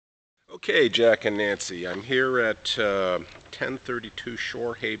Okay, Jack and Nancy, I'm here at 1032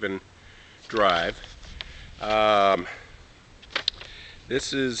 Shorehaven Drive. Um,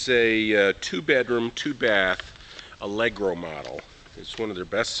 this is a two-bedroom, two-bath Allegro model. It's one of their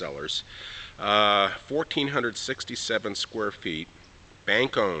best sellers. 1,467 square feet,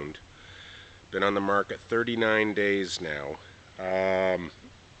 bank-owned. Been on the market 39 days now, and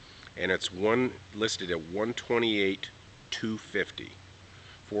it's listed at 128,250.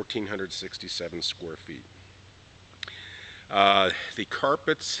 1,467 square feet. The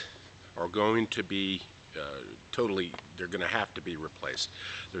carpets are going to be they're going to have to be replaced.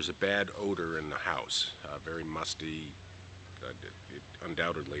 There's a bad odor in the house, very musty.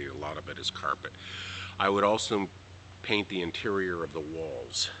 Undoubtedly, a lot of it is carpet. I would also paint the interior of the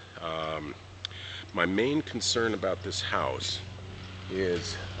walls. My main concern about this house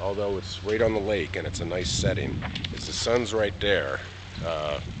is, although it's right on the lake and it's a nice setting, is the sun's right there.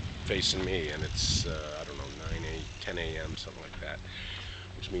 Facing me, and it's I don't know, 10 a.m. something like that,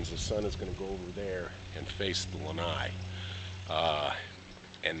 which means the sun is going to go over there and face the lanai,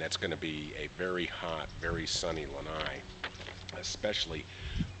 and that's going to be a very hot, very sunny lanai. Especially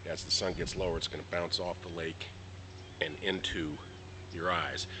as the sun gets lower, it's going to bounce off the lake and into your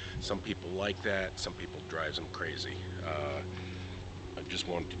eyes. Some people like that, some people it drives them crazy. I just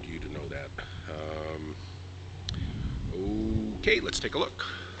wanted you to know that. Okay, let's take a look.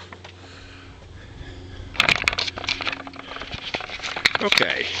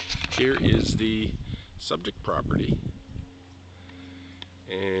 Okay, here is the subject property,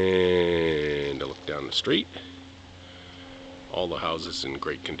 and I look down the street. All the houses in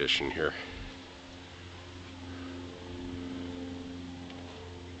great condition here.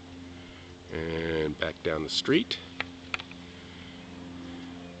 And back down the street.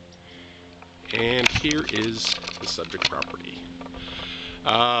 And here is the subject property.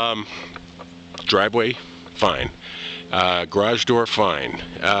 Driveway, fine. Garage door, fine.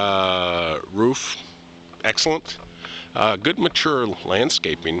 Roof, excellent. Good mature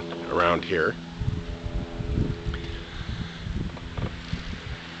landscaping around here.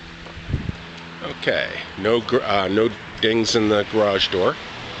 Okay, no dings in the garage door.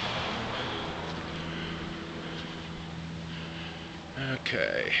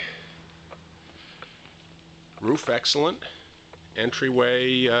 Okay. Roof excellent.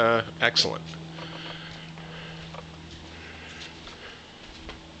 Entryway excellent.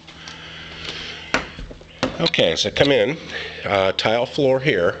 Okay, so come in, tile floor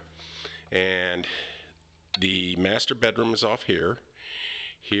here, and the master bedroom is off here.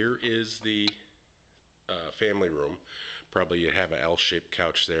 Here is the family room. Probably you have an L-shaped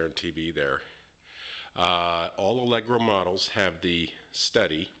couch there and TV there. All Allegro models have the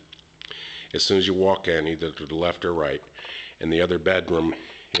study as soon as you walk in, either to the left or right, and the other bedroom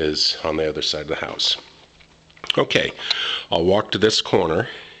is on the other side of the house. Okay, I'll walk to this corner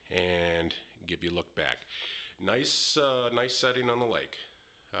and give you a look back. Nice setting on the lake.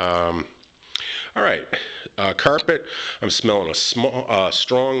 All right, carpet. I'm smelling a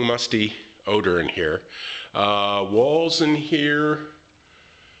strong musty odor in here. Walls in here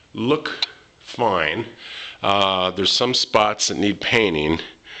look fine. There's some spots that need painting.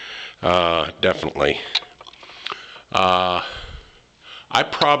 Definitely. I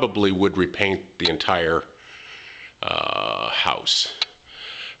probably would repaint the entire house.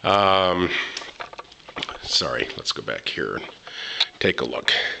 Sorry, let's go back here and take a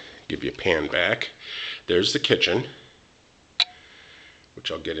look. Give you a pan back. There's the kitchen, which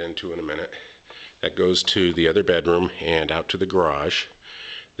I'll get into in a minute. That goes to the other bedroom and out to the garage.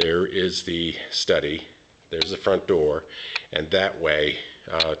 There is the study. There's the front door, and that way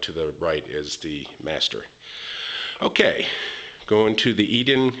to the right is the master. Okay, going to the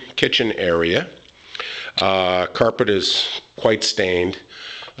eat-in kitchen area. Carpet is quite stained.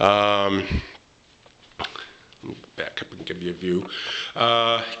 Back up and give you a view.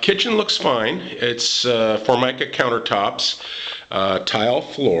 Kitchen looks fine. It's Formica countertops, tile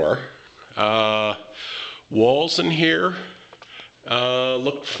floor. Walls in here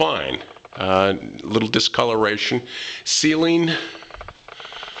look fine. Little discoloration. Ceiling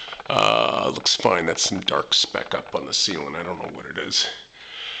looks fine. That's some dark speck up on the ceiling. I don't know what it is.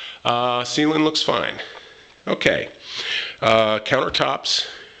 Ceiling looks fine. Okay. Countertops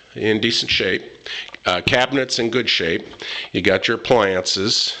in decent shape. Cabinets in good shape. You got your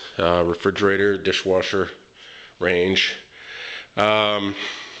appliances, refrigerator, dishwasher, range. Got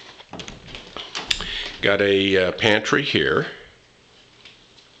a pantry here.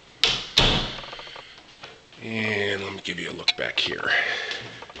 And let me give you a look back here.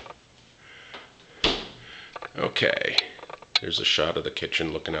 Okay. There's a shot of the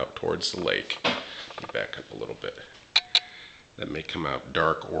kitchen looking out towards the lake. Let me back up a little bit. That may come out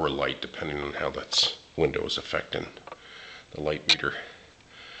dark or light depending on how that window is affecting the light meter.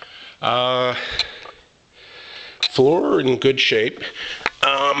 Floor in good shape.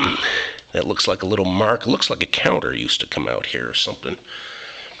 That looks like a little mark. It looks like a counter used to come out here or something.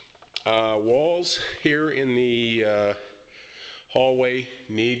 Walls here in the hallway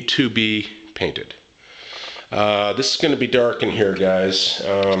need to be painted. This is going to be dark in here, guys.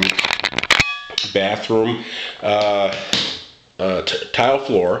 Bathroom, tile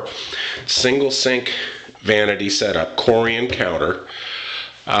floor, single sink vanity setup, Corian counter,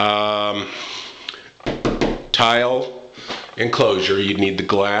 tile enclosure. You'd need the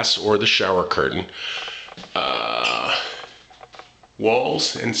glass or the shower curtain.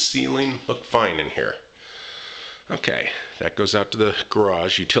 Walls and ceiling look fine in here. Okay, that goes out to the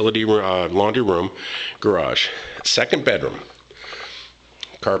garage, utility laundry room, garage. Second bedroom.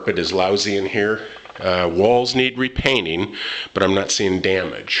 Carpet is lousy in here. Walls need repainting, but I'm not seeing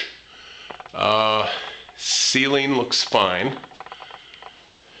damage. Ceiling looks fine.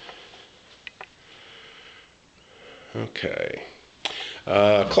 Okay.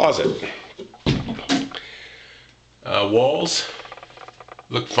 Closet. Walls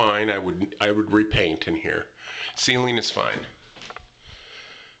look fine. I would repaint in here. Ceiling is fine.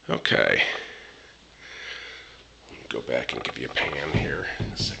 Okay. Go back and give you a pan here in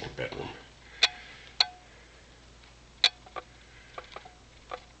the second bedroom.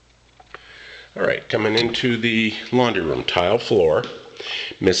 All right, coming into the laundry room, tile floor,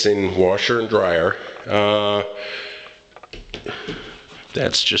 missing washer and dryer.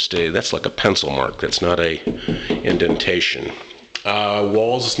 That's like a pencil mark. That's not a indentation.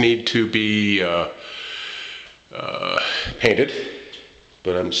 Walls need to be painted,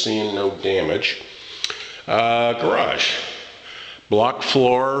 but I'm seeing no damage. Garage. Block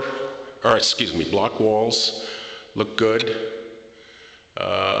floor, or excuse me, block walls look good.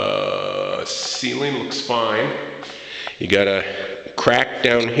 Ceiling looks fine. You got a crack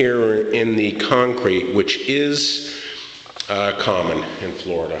down here in the concrete, which is common in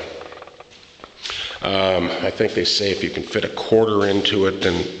Florida. I think they say if you can fit a quarter into it,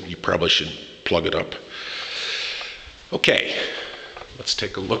 then you probably should plug it up. Okay, let's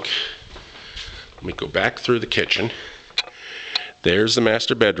take a look. Let me go back through the kitchen. There's the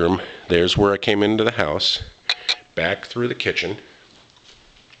master bedroom. There's where I came into the house. Back through the kitchen.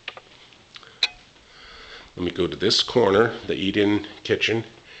 Let me go to this corner, the eat-in kitchen.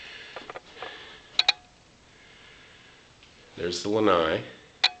 There's the lanai.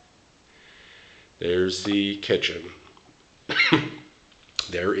 There's the kitchen.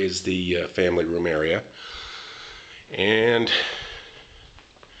 There is the family room area. And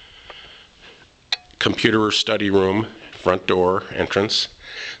computer or study room, front door, entrance.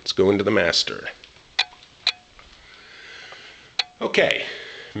 Let's go into the master. Okay,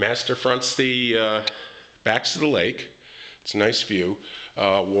 master fronts the backs to the lake. It's a nice view.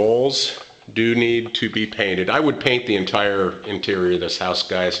 Walls do need to be painted. I would paint the entire interior of this house,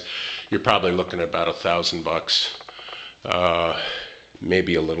 guys. You're probably looking at about $1,000,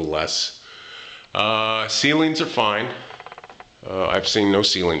 maybe a little less. Ceilings are fine. I've seen no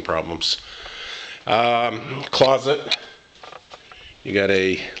ceiling problems. Closet. You got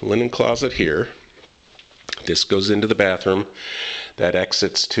a linen closet here. This goes into the bathroom. That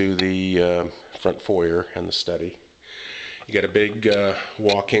exits to the front foyer and the study. You got a big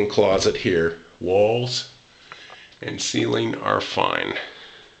walk-in closet here. Walls and ceiling are fine.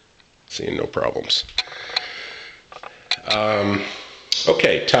 Seeing no problems.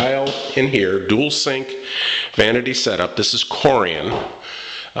 Okay, tile in here, dual sink, vanity setup. This is Corian.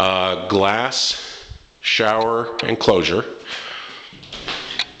 Glass shower enclosure.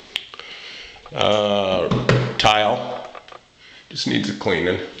 Tile. Just needs a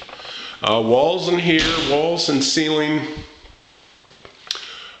cleaning. Walls in here, walls and ceiling.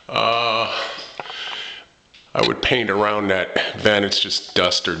 I would paint around that vent. It's just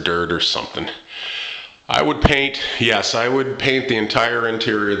dust or dirt or something. I would paint, yes, I would paint the entire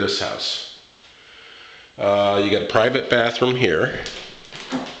interior of this house. You got a private bathroom here.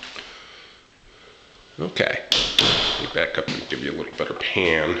 Okay, let me back up and give you a little better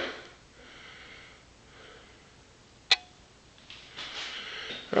pan.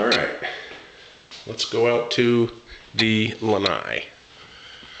 All right, let's go out to the lanai.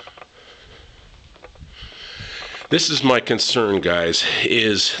 This is my concern, guys,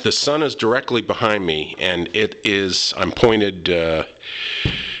 is the sun is directly behind me, and I'm pointed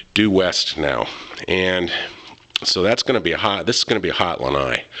due west now. And so that's going to be this is going to be a hot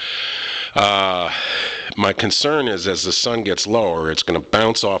lanai. My concern is as the sun gets lower, it's going to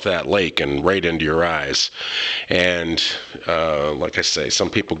bounce off that lake and right into your eyes. And like I say, some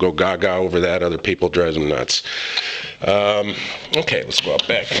people go gaga over that, other people drive them nuts. Okay, let's go out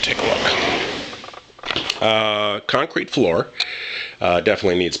back and take a look. Concrete floor,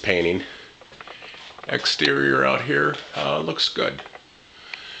 definitely needs painting. Exterior out here looks good.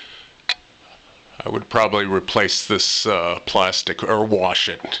 I would probably replace this plastic or wash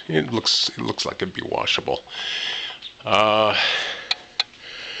it. It looks like it'd be washable. Okay,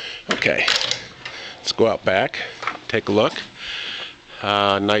 let's go out back, take a look.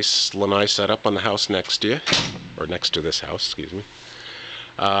 Nice lanai setup on the house next to you, or next to this house, excuse me.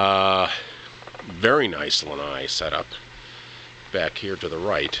 Very nice lanai setup back here to the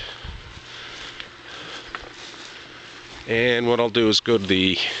right. And what I'll do is go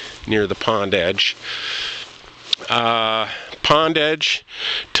to near the pond edge. Pond edge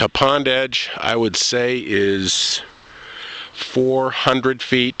to pond edge, I would say, is 400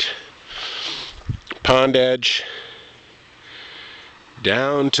 feet. Pond edge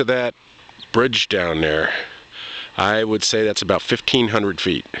down to that bridge down there, I would say that's about 1,500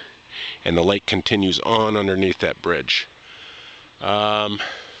 feet. And the lake continues on underneath that bridge.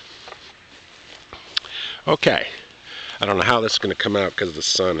 Okay. I don't know how this is going to come out because the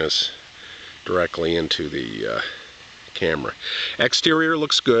sun is directly into the camera. Exterior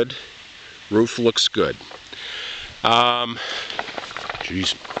looks good. Roof looks good.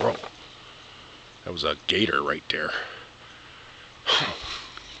 Jeez, bro. That was a gator right there.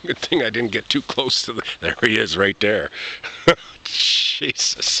 Good thing I didn't get too close to there he is right there.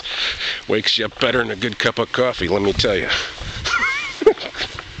 Jesus. Wakes you up better than a good cup of coffee, let me tell you.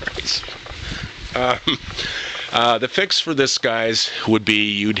 The fix for this, guys, would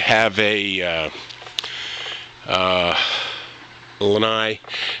be you'd have a lanai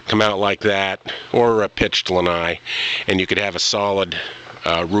come out like that, or a pitched lanai, and you could have a solid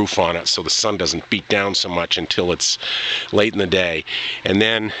roof on it so the sun doesn't beat down so much until it's late in the day. And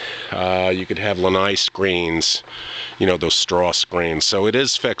then you could have lanai screens, you know, those straw screens. So it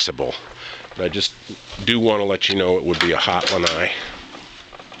is fixable. But I just do want to let you know it would be a hot lanai.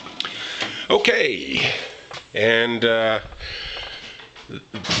 Okay. And let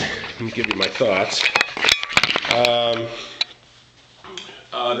me give you my thoughts.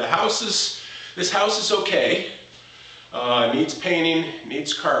 This house is okay. Needs painting,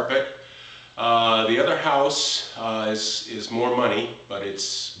 needs carpet. The other house is more money, but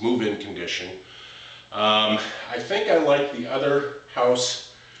it's move-in condition. I think I like the other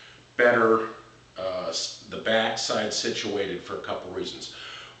house better, the back side situated, for a couple reasons.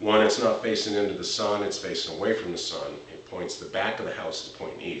 One, it's not facing into the sun, it's facing away from the sun. It points, the back of the house is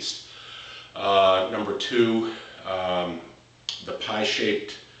pointing east. Number two, the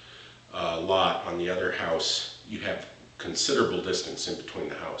pie-shaped lot on the other house, you have considerable distance in between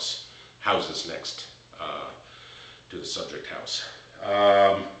the houses next to the subject house.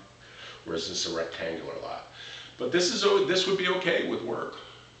 Whereas this is a rectangular lot. But this would be okay with work.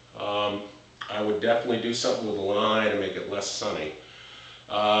 I would definitely do something with the line to make it less sunny.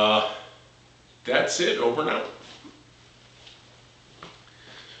 That's it. Over now.